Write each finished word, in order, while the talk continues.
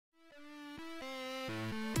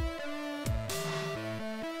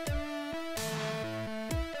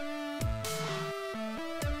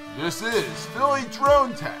This is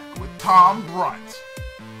PhillyDroneTech with Tom Brunt.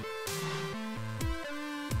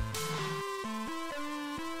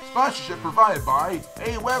 Sponsorship provided by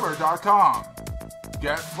aweber.com,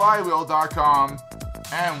 getflywheel.com,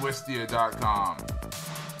 and wistia.com.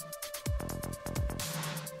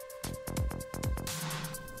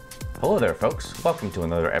 Hello there, folks. Welcome to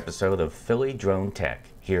another episode of PhillyDroneTech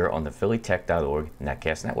here on the PhillyTech.org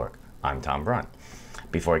Netcast Network. I'm Tom Brunt.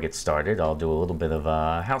 Before I get started, I'll do a little bit of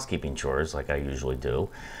housekeeping chores like I usually do.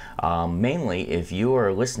 Mainly, if you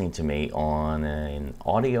are listening to me on an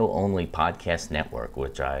audio-only podcast network,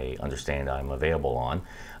 which I understand I'm available on,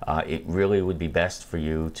 it really would be best for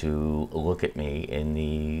you to look at me in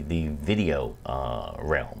the video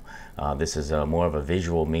realm. This is more of a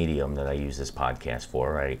visual medium that I use this podcast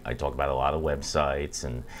for. I talk about a lot of websites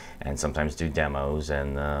and sometimes do demos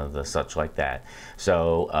and the such like that.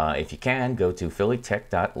 So if you can, go to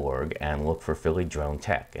PhillyTech.org and look for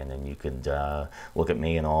PhillyDroneTech, and then you could look at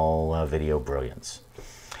me in all video brilliance.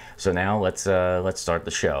 So now let's start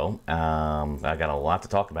the show. I got a lot to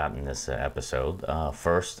talk about in this episode.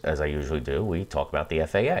 First, as I usually do, we talk about the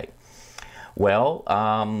FAA. Well,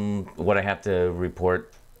 what I have to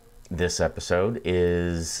report this episode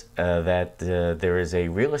is that there is a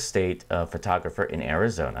real estate photographer in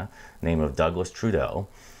Arizona named Douglas Trudeau,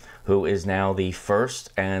 who is now the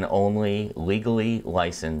first and only legally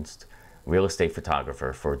licensed real estate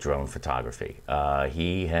photographer for drone photography.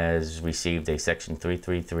 He has received a Section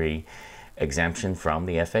 333 exemption from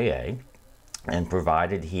the FAA, and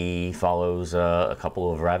provided he follows a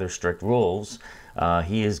couple of rather strict rules,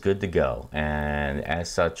 he is good to go. And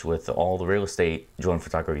as such, with all the real estate drone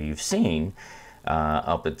photography you've seen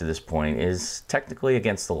up to this point is technically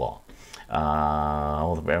against the law.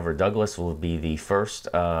 However, Douglas will be the first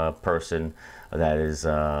person that has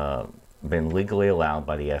been legally allowed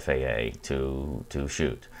by the FAA to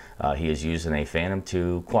shoot. He is using a Phantom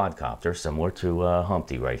 2 quadcopter, similar to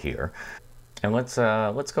Humpty right here. And let's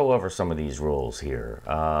go over some of these rules here.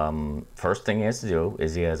 First thing he has to do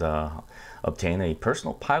is he has obtain a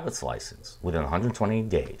personal pilot's license within 120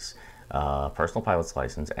 days. Personal pilot's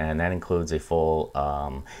license, and that includes a full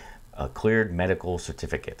cleared medical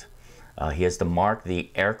certificate. He has to mark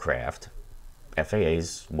the aircraft,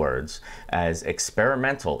 FAA's words, as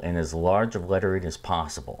experimental in as large of lettering as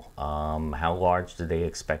possible. How large do they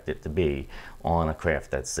expect it to be on a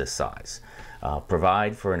craft that's this size?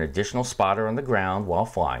 Provide for an additional spotter on the ground while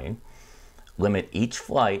flying. Limit each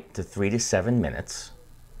flight to 3 to 7 minutes.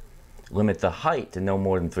 Limit the height to no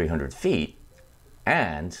more than 300 feet.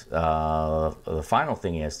 And the final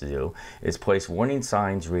thing he has to do is place warning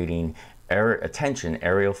signs reading, attention,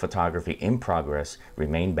 aerial photography in progress,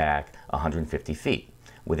 remain back 150 feet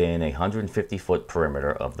within a 150-foot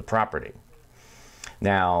perimeter of the property.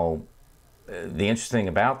 Now, the interesting thing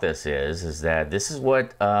about this is that this is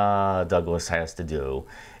what Douglas has to do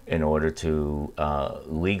in order to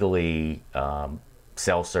legally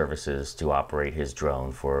sell services to operate his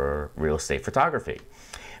drone for real estate photography.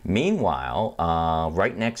 Meanwhile,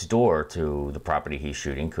 right next door to the property he's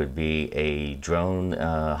shooting could be a drone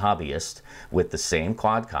hobbyist with the same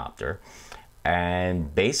quadcopter,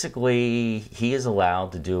 and basically he is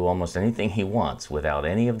allowed to do almost anything he wants without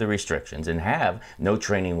any of the restrictions and have no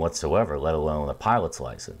training whatsoever, let alone a pilot's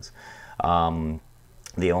license.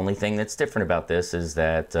 The only thing that's different about this is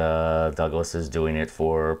that Douglas is doing it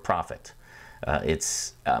for profit.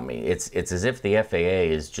 It's as if the FAA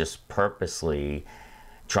is just purposely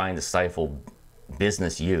trying to stifle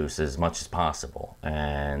business use as much as possible,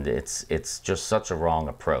 and it's just such a wrong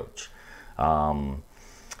approach.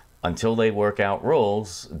 Until they work out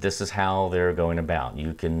rules, this is how they're going about.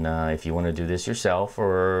 You can, if you want to do this yourself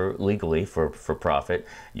or legally for profit,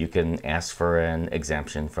 you can ask for an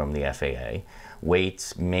exemption from the FAA.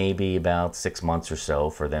 Wait maybe about 6 months or so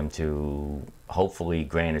for them to hopefully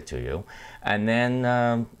grant it to you, and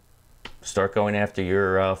then start going after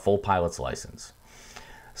your full pilot's license.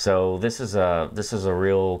 So this is a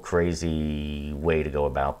real crazy way to go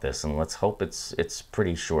about this, and let's hope it's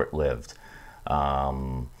pretty short-lived.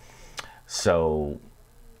 So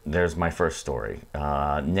there's my first story.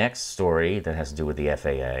 Next story that has to do with the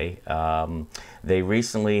FAA. They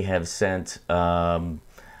recently have sent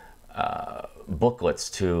booklets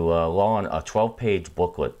to a 12-page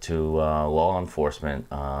booklet to law enforcement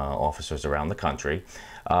officers around the country.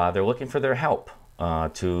 They're looking for their help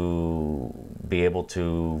to be able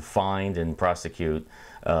to find and prosecute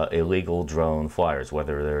illegal drone flyers,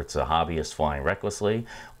 whether it's a hobbyist flying recklessly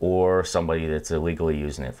or somebody that's illegally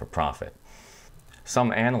using it for profit.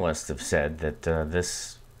 some analysts have said that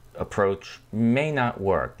this approach may not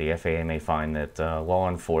work. The FAA may find that law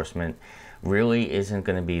enforcement really isn't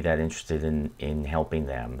going to be that interested in helping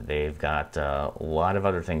them. They've got a lot of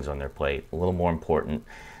other things on their plate, a little more important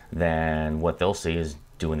than what they'll see as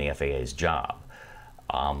doing the FAA's job.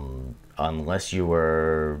 Unless you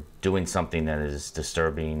are doing something that is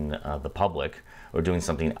disturbing the public, or doing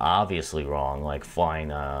something obviously wrong, like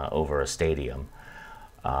flying over a stadium,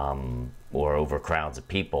 or over crowds of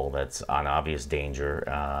people, that's an obvious danger,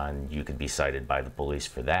 and you could be cited by the police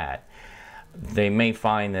for that. They may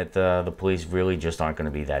find that the police really just aren't going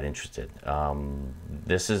to be that interested.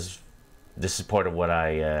 This is part of what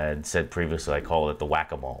I had said previously. I call it the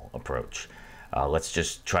Wack-A-Mole approach. Let's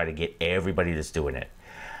just try to get everybody that's doing it.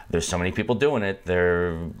 There's so many people doing it,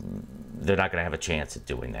 they're not going to have a chance at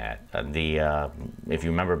doing that. If you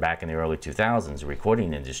remember back in the early 2000s, the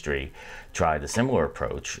recording industry tried a similar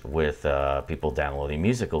approach with people downloading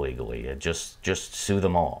music illegally. Just sue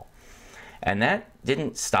them all. And that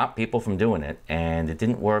didn't stop people from doing it, and it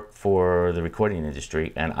didn't work for the recording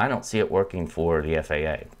industry, and I don't see it working for the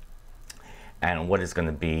FAA. And what it's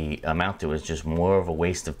going to amount to is just more of a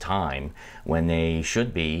waste of time when they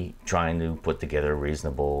should be trying to put together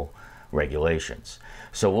reasonable regulations.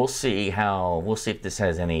 So we'll see if this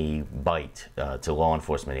has any bite to law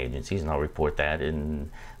enforcement agencies, and I'll report that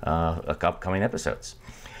in upcoming episodes.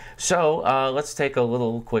 So let's take a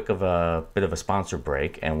little bit of a sponsor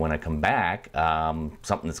break, and when I come back,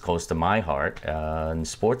 something that's close to my heart, in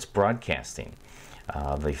sports broadcasting.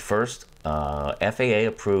 The first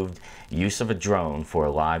FAA-approved use of a drone for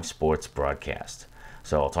a live sports broadcast.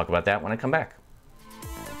 So I'll talk about that when I come back.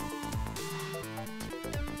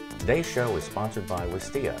 Today's show is sponsored by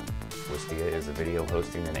Wistia. Wistia is a video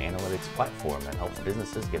hosting and analytics platform that helps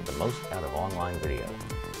businesses get the most out of online video.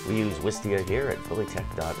 We use Wistia here at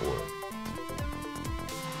PhillyTech.org.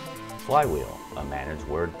 Flywheel, a managed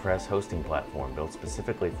WordPress hosting platform built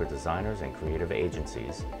specifically for designers and creative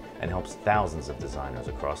agencies, and helps thousands of designers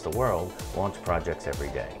across the world launch projects every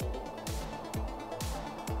day.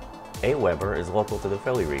 AWeber is local to the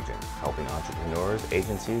Philly region, helping entrepreneurs,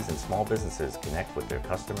 agencies, and small businesses connect with their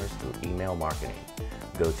customers through email marketing.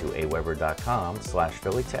 Go to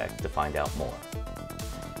aweber.com/PhillyTech to find out more.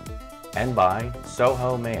 And by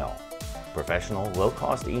Soho Mail, professional,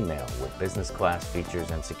 low-cost email with business-class features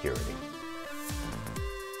and security.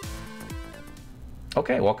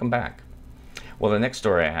 Okay, welcome back. Well, the next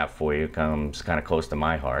story I have for you comes kind of close to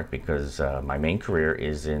my heart because my main career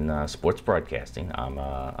is in sports broadcasting. I'm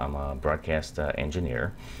a broadcast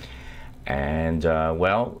engineer. And,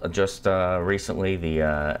 just recently the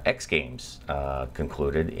X Games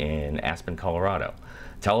concluded in Aspen, Colorado.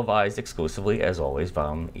 Televised exclusively, as always,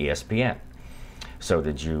 from ESPN. So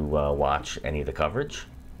did you watch any of the coverage?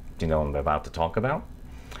 Do you know what I'm about to talk about?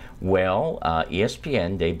 Well,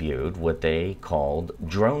 ESPN debuted what they called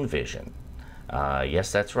drone vision.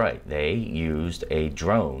 Yes, that's right. They used a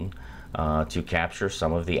drone to capture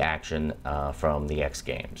some of the action from the X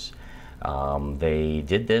Games. They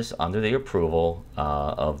did this under the approval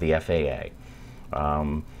of the FAA.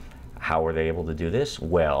 How were they able to do this?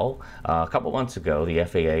 Well, a couple months ago, the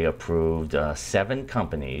FAA approved 7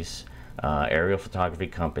 companies, aerial photography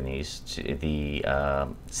companies, to the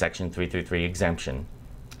Section 333 exemption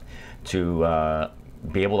to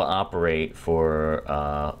be able to operate for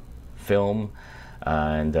film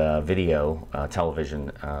and video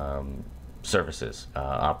television services,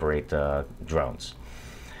 operate drones.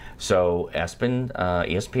 So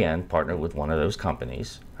ESPN partnered with one of those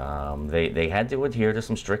companies. They had to adhere to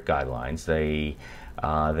some strict guidelines. They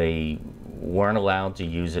weren't allowed to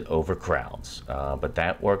use it over crowds, but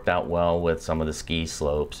that worked out well with some of the ski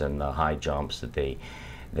slopes and the high jumps that they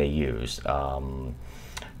used.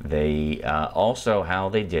 Also, how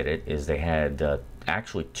they did it is they had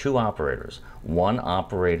actually 2 operators. One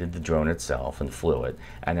operated the drone itself and flew it,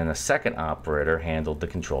 and then a second operator handled the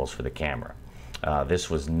controls for the camera. This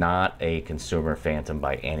was not a consumer Phantom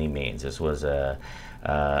by any means. This was an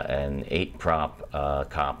 8-prop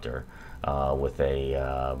copter with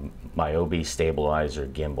a Myobi stabilizer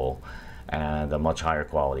gimbal and a much higher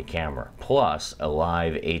quality camera, plus a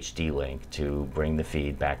live HD link to bring the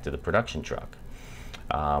feed back to the production truck.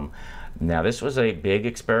 Now, this was a big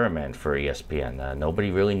experiment for ESPN.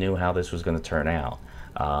 Nobody really knew how this was going to turn out,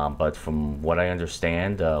 but from what I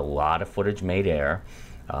understand, a lot of footage made air.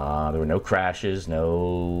 There were no crashes,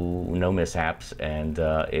 no mishaps, and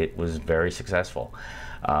it was very successful.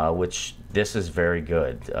 Which this is very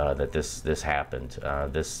good that this happened.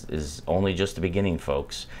 This is only just the beginning,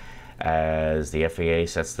 folks, as the FAA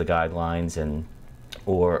sets the guidelines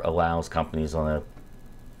or allows companies on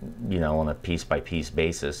on a piece-by-piece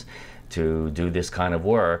basis to do this kind of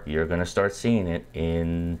work, you're going to start seeing it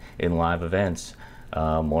in live events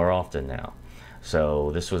more often now.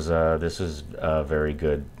 So this was very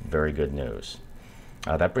good news.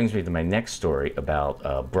 That brings me to my next story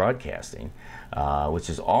about broadcasting, which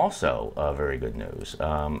is also very good news.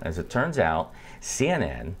 As it turns out,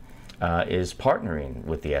 CNN is partnering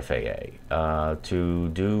with the FAA to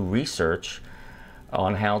do research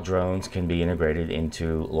on how drones can be integrated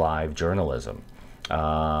into live journalism.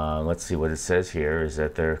 Let's see what it says here is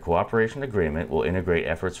that their cooperation agreement will integrate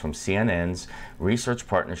efforts from CNN's research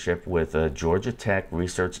partnership with Georgia Tech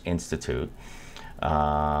Research Institute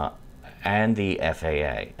and the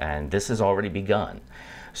FAA, and this has already begun.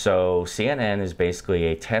 So CNN is basically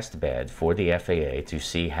a test bed for the FAA to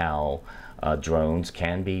see how drones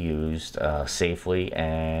can be used safely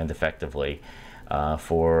and effectively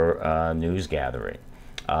for news gathering.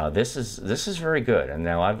 This is very good, and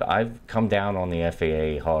now I've come down on the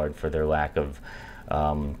FAA hard for their lack of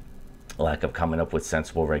coming up with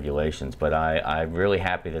sensible regulations, but I'm really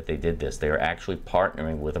happy that they did this. They are actually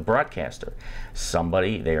partnering with a broadcaster.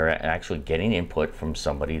 They are actually getting input from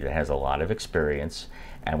somebody that has a lot of experience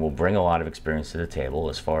and will bring a lot of experience to the table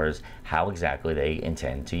as far as how exactly they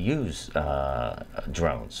intend to use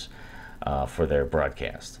drones for their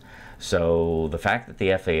broadcast. So the fact that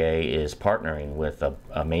the FAA is partnering with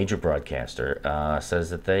a major broadcaster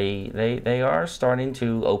says that they are starting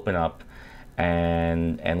to open up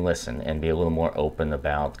and listen and be a little more open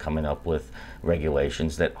about coming up with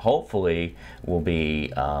regulations that hopefully will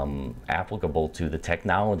be applicable to the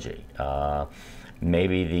technology.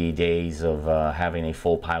 Maybe the days of having a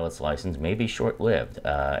full pilot's license may be short-lived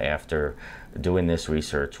after doing this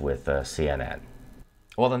research with CNN.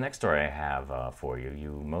 Well, the next story I have for you,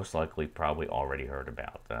 you most likely probably already heard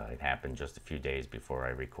about. It happened just a few days before I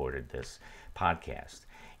recorded this podcast.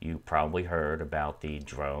 You probably heard about the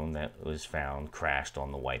drone that was found crashed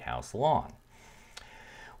on the White House lawn.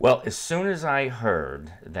 Well, as soon as I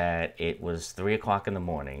heard that it was 3 o'clock in the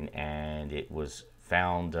morning and it was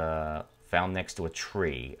found next to a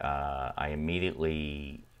tree, I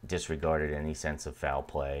immediately disregarded any sense of foul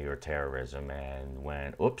play or terrorism and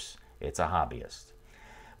went, oops, it's a hobbyist.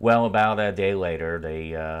 Well, about a day later,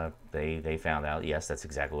 they found out, yes, that's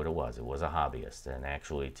exactly what it was. It was a hobbyist. And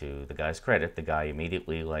actually, to the guy's credit, the guy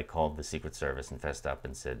immediately called the Secret Service and fessed up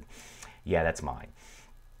and said, yeah, that's mine.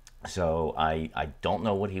 So I don't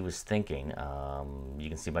know what he was thinking. You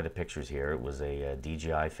can see by the pictures here, it was a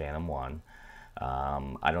DJI Phantom 1.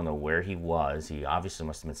 I don't know where he was. He obviously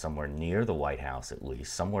must have been somewhere near the White House, at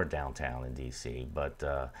least, somewhere downtown in D.C.,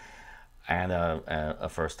 and a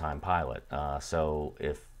first-time pilot. So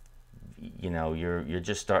if you're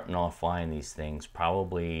just starting off flying these things,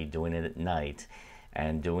 probably doing it at night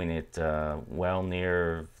and doing it well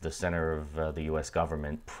near the center of the U.S.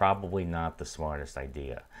 government, probably not the smartest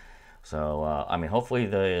idea. So, I mean, hopefully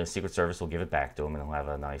the Secret Service will give it back to him and he'll have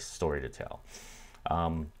a nice story to tell.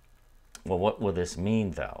 Well, what will this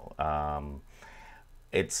mean, though?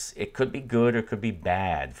 It could be good or it could be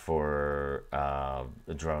bad for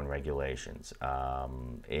the drone regulations.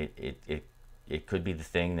 It could be the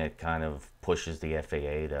thing that kind of pushes the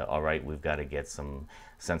FAA to, all right, we've got to get some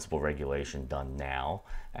sensible regulation done now,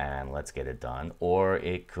 and let's get it done. Or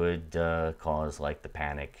it could cause the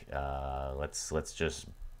panic. Let's just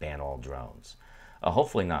ban all drones.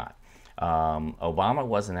 Hopefully not. Obama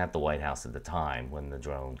wasn't at the White House at the time when the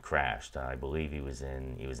drone crashed. I believe he was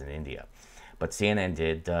in India. But CNN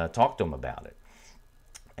did talk to him about it.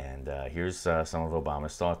 And here's some of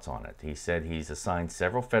Obama's thoughts on it. He said he's assigned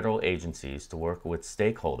several federal agencies to work with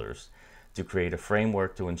stakeholders to create a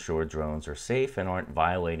framework to ensure drones are safe and aren't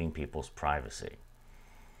violating people's privacy.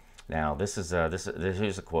 Now, here's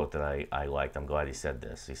a quote that I liked. I'm glad he said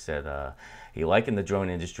this. He said he likened the drone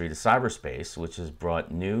industry to cyberspace, which has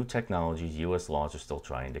brought new technologies U.S. laws are still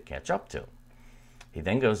trying to catch up to. He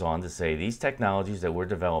then goes on to say, these technologies that we're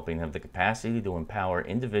developing have the capacity to empower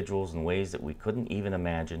individuals in ways that we couldn't even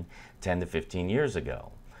imagine 10 to 15 years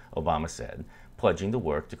ago, Obama said, pledging to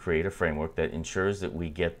work to create a framework that ensures that we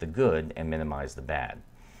get the good and minimize the bad.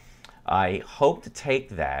 I hope to take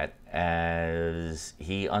that as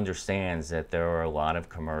he understands that there are a lot of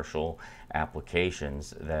commercial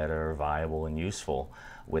applications that are viable and useful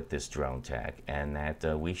with this drone tech, and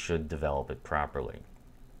that we should develop it properly.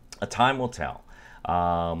 Time will tell.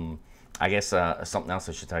 I guess something else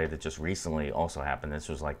I should tell you that just recently also happened. This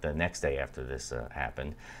was the next day after this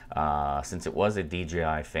happened. Since it was a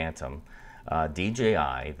DJI Phantom,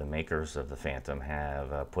 DJI, the makers of the Phantom,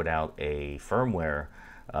 have put out a firmware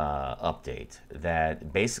update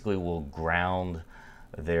that basically will ground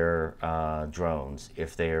their drones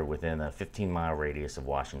if they are within a 15-mile radius of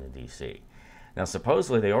Washington, D.C. Now,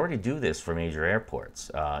 supposedly they already do this for major airports.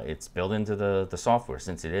 It's built into the software.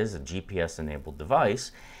 Since it is a GPS-enabled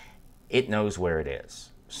device, it knows where it is.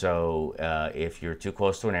 So if you're too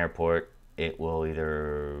close to an airport, it will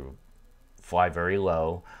either fly very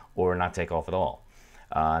low or not take off at all.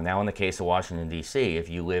 Now, in the case of Washington, D.C., if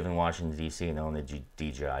you live in Washington, D.C. and own the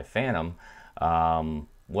DJI Phantom,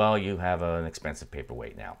 well, you have an expensive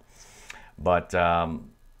paperweight now. But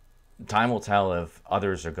time will tell if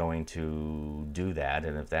others are going to do that,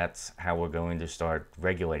 and if that's how we're going to start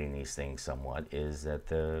regulating these things somewhat, is that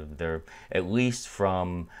they're at least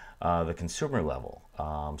from the consumer level,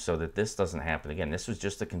 so that this doesn't happen again. This was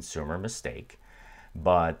just a consumer mistake,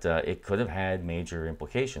 but it could have had major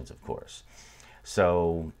implications, of course.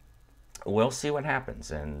 So we'll see what happens,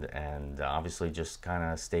 and obviously just kind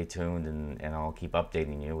of stay tuned, and I'll keep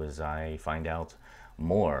updating you as I find out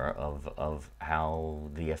more of how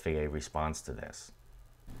the FAA responds to this.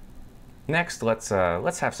 Next, let's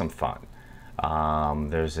have some fun.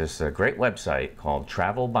 There's this great website called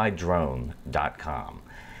travelbydrone.com,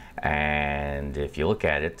 and if you look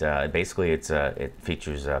at it, basically it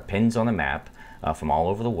features pins on a map from all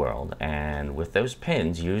over the world, and with those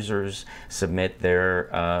pins, users submit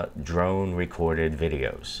their drone recorded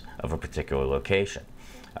videos of a particular location.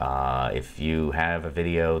 If you have a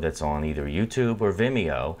video that's on either YouTube or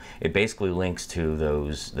Vimeo, it basically links to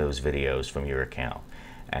those videos from your account,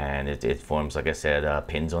 and it forms, like I said,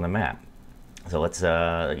 pins on a map. So let's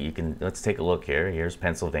take a look here. Here's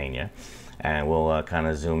Pennsylvania, and we'll kind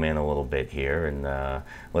of zoom in a little bit here, and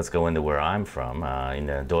let's go into where I'm from, in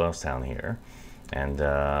Doylestown here. And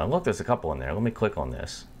look, there's a couple in there. Let me click on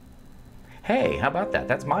this. Hey, how about that?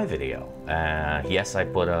 That's my video. Yes, I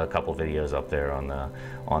put a couple videos up there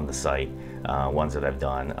on the site, ones that I've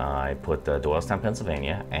done. I put Doylestown,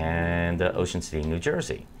 Pennsylvania, and Ocean City, New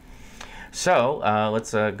Jersey. So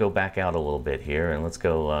let's go back out a little bit here, and let's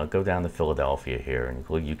go down to Philadelphia here, and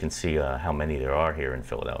you can see how many there are here in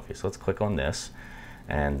Philadelphia. So let's click on this,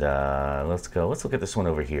 and let's look at this one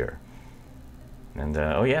over here. And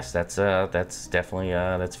oh yes, that's definitely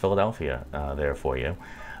that's Philadelphia there for you.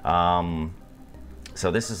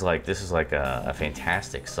 So this is like a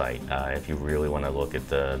fantastic site if you really want to look at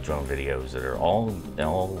the drone videos that are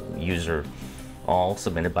all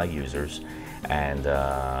submitted by users, and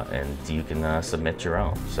you can submit your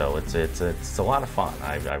own. So it's a lot of fun.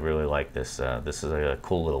 I really like this. This is a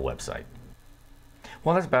cool little website.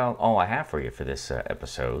 Well, that's about all I have for you for this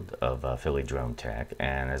episode of PhillyDroneTech,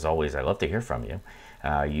 and as always, I love to hear from you.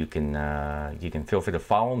 You can feel free to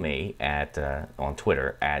follow me on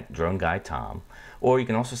Twitter at DroneGuyTom, or you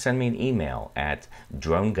can also send me an email at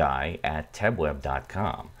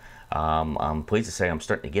droneguy@tebweb.com. I'm pleased to say I'm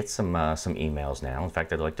starting to get some emails now. In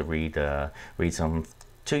fact, I'd like to read some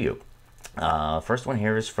to you. First one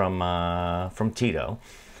here is from Tito.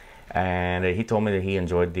 And he told me that he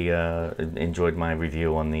enjoyed my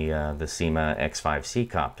review on the SEMA X5C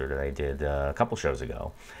copter that I did a couple shows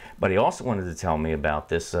ago. But he also wanted to tell me about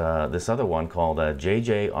this other one called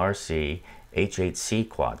JJRC H8C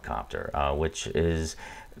quadcopter, which is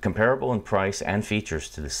comparable in price and features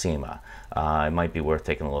to the SEMA. It might be worth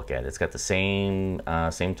taking a look at. It's got the same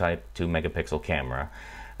type 2-megapixel camera.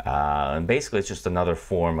 And basically it's just another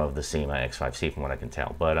form of the SEMA X5C from what I can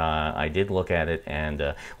tell. But I did look at it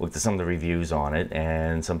and looked at some of the reviews on it,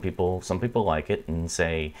 and some people like it and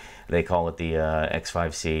say they call it the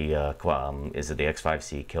X5C, is it the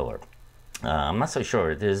X5C killer? I'm not so sure.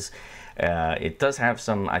 It is. It does have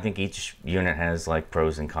some, I think each unit has like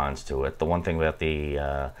pros and cons to it. The one thing about the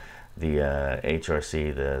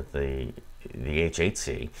HRC, the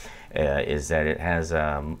H8C, is that it has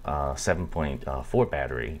a 7.4 volt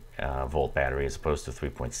battery as opposed to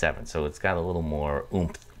 3.7, so it's got a little more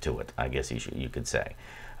oomph to it, I guess you could say.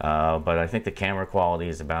 But I think the camera quality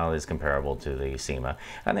is about as comparable to the SEMA,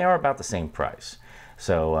 and they are about the same price.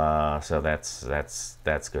 So so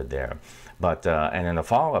that's good there. But and in a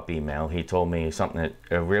follow-up email, he told me something that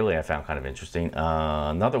really I found kind of interesting.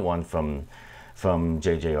 Another one from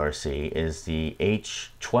JJRC is the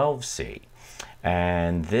H12C.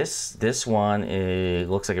 And this one, it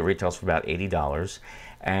looks like it retails for about $80,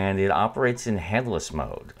 and it operates in headless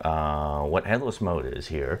mode. What headless mode is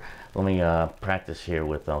here, let me practice here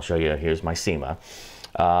with, I'll show you, here's my SEMA.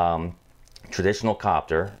 Traditional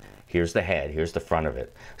copter, here's the head, here's the front of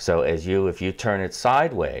it. So if you turn it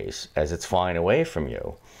sideways as it's flying away from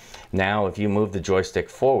you, now if you move the joystick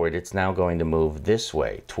forward, it's now going to move this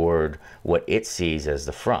way toward what it sees as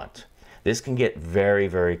the front. this can get very,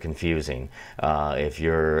 very confusing if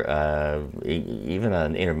you're even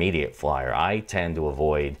an intermediate flyer. I tend to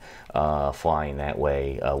avoid flying that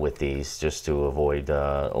way with these, just to avoid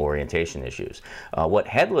orientation issues. What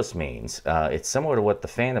headless means, it's similar to what the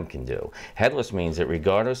Phantom can do. Headless means that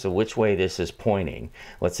regardless of which way this is pointing,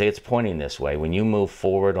 let's say it's pointing this way, when you move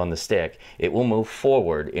forward on the stick, it will move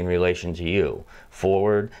forward in relation to you.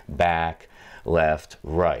 Forward, back, left,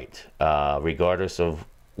 right, regardless of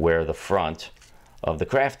where the front of the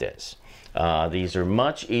craft is. These are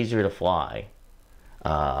much easier to fly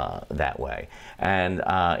that way. And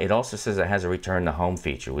it also says it has a return to home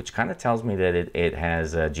feature, which kind of tells me that it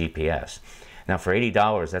has GPS. Now for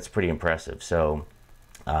 $80, that's pretty impressive. So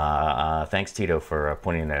thanks, Tito, for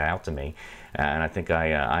pointing that out to me. And I think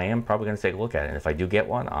I am probably going to take a look at it. And if I do get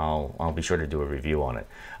one, I'll be sure to do a review on it.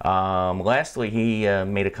 Lastly, he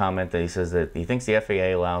made a comment that he says that he thinks the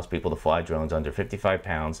FAA allows people to fly drones under 55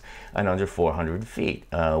 pounds and under 400 feet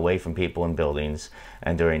away from people and buildings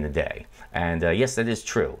and during the day. And yes, that is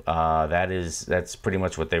true. That's pretty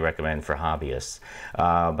much what they recommend for hobbyists.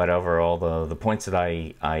 But overall, the points that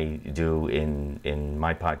I do in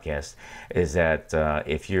my podcast is that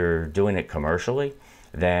if you're doing it commercially,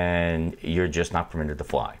 then you're just not permitted to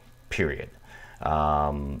fly, period.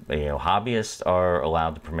 Hobbyists are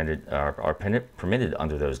allowed to are permitted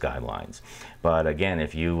under those guidelines. But again,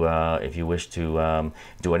 if you wish to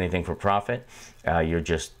do anything for profit, you're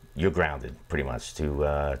grounded pretty much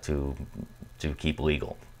to keep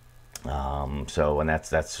legal. And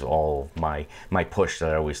that's all my push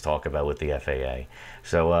that I always talk about with the FAA.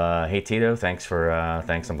 So hey Tito, thanks.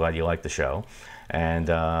 I'm glad you liked the show. And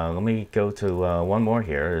let me go to one more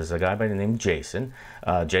here. There's a guy by the name of Jason.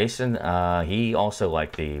 Jason, he also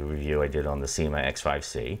liked the review I did on the SEMA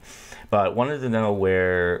X5C, but wanted to know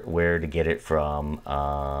where to get it from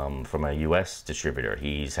a U.S. distributor.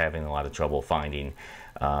 He's having a lot of trouble finding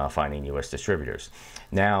U.S. distributors.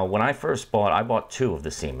 Now, when I first I bought two of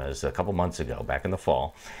the SEMAs a couple months ago, back in the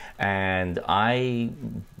fall, and I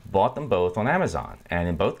bought them both on Amazon. And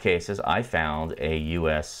in both cases, I found a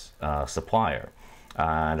U.S. Supplier.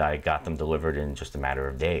 And I got them delivered in just a matter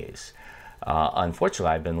of days.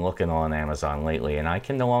 Unfortunately, I've been looking on Amazon lately, and I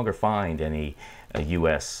can no longer find any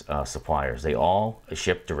U.S. suppliers. They all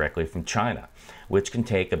ship directly from China, which can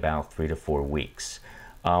take about 3 to 4 weeks.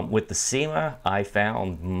 With the SEMA, I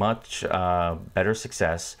found much better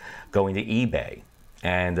success going to eBay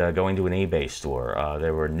and going to an eBay store.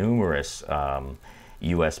 There were numerous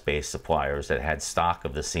U.S.-based suppliers that had stock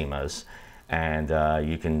of the SEMAs, and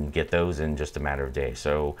you can get those in just a matter of days.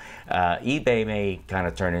 So eBay may kind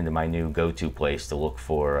of turn into my new go-to place to look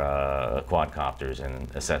for quadcopters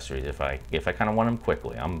and accessories if I kind of want them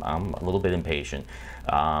quickly. I'm a little bit impatient.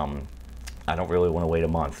 I don't really want to wait a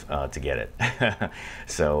month to get it.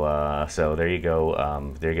 So there you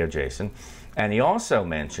go. There you go, Jason. And he also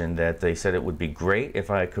mentioned that they said it would be great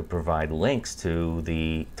if I could provide links to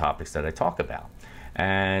the topics that I talk about.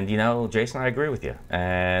 And you know, Jason, I agree with you.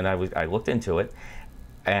 And I looked into it.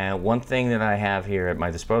 And one thing that I have here at my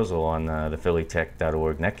disposal on the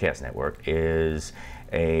PhillyTech.org Netcast network is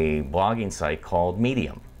a blogging site called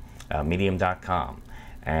Medium, medium.com.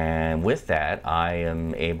 And with that, I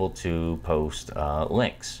am able to post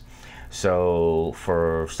links. So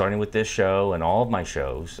for starting with this show and all of my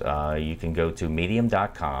shows, you can go to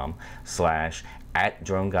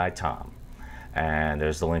medium.com/@DroneGuyTom. And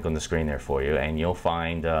there's the link on the screen there for you, and you'll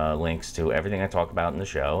find links to everything I talk about in the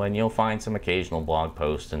show, and you'll find some occasional blog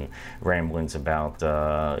posts and ramblings about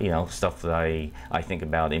you know, stuff that I think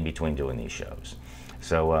about in between doing these shows.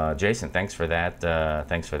 So Jason, thanks for that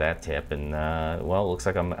tip, and well, it looks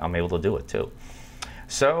like I'm able to do it too.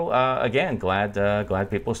 So again, glad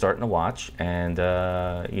people are starting to watch, and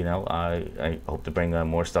you know, I hope to bring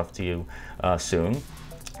more stuff to you soon.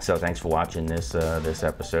 So thanks for watching this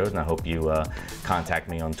episode, and I hope you contact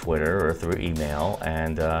me on Twitter or through email,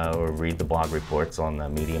 and or read the blog reports on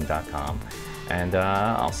medium.com. And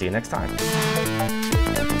I'll see you next time.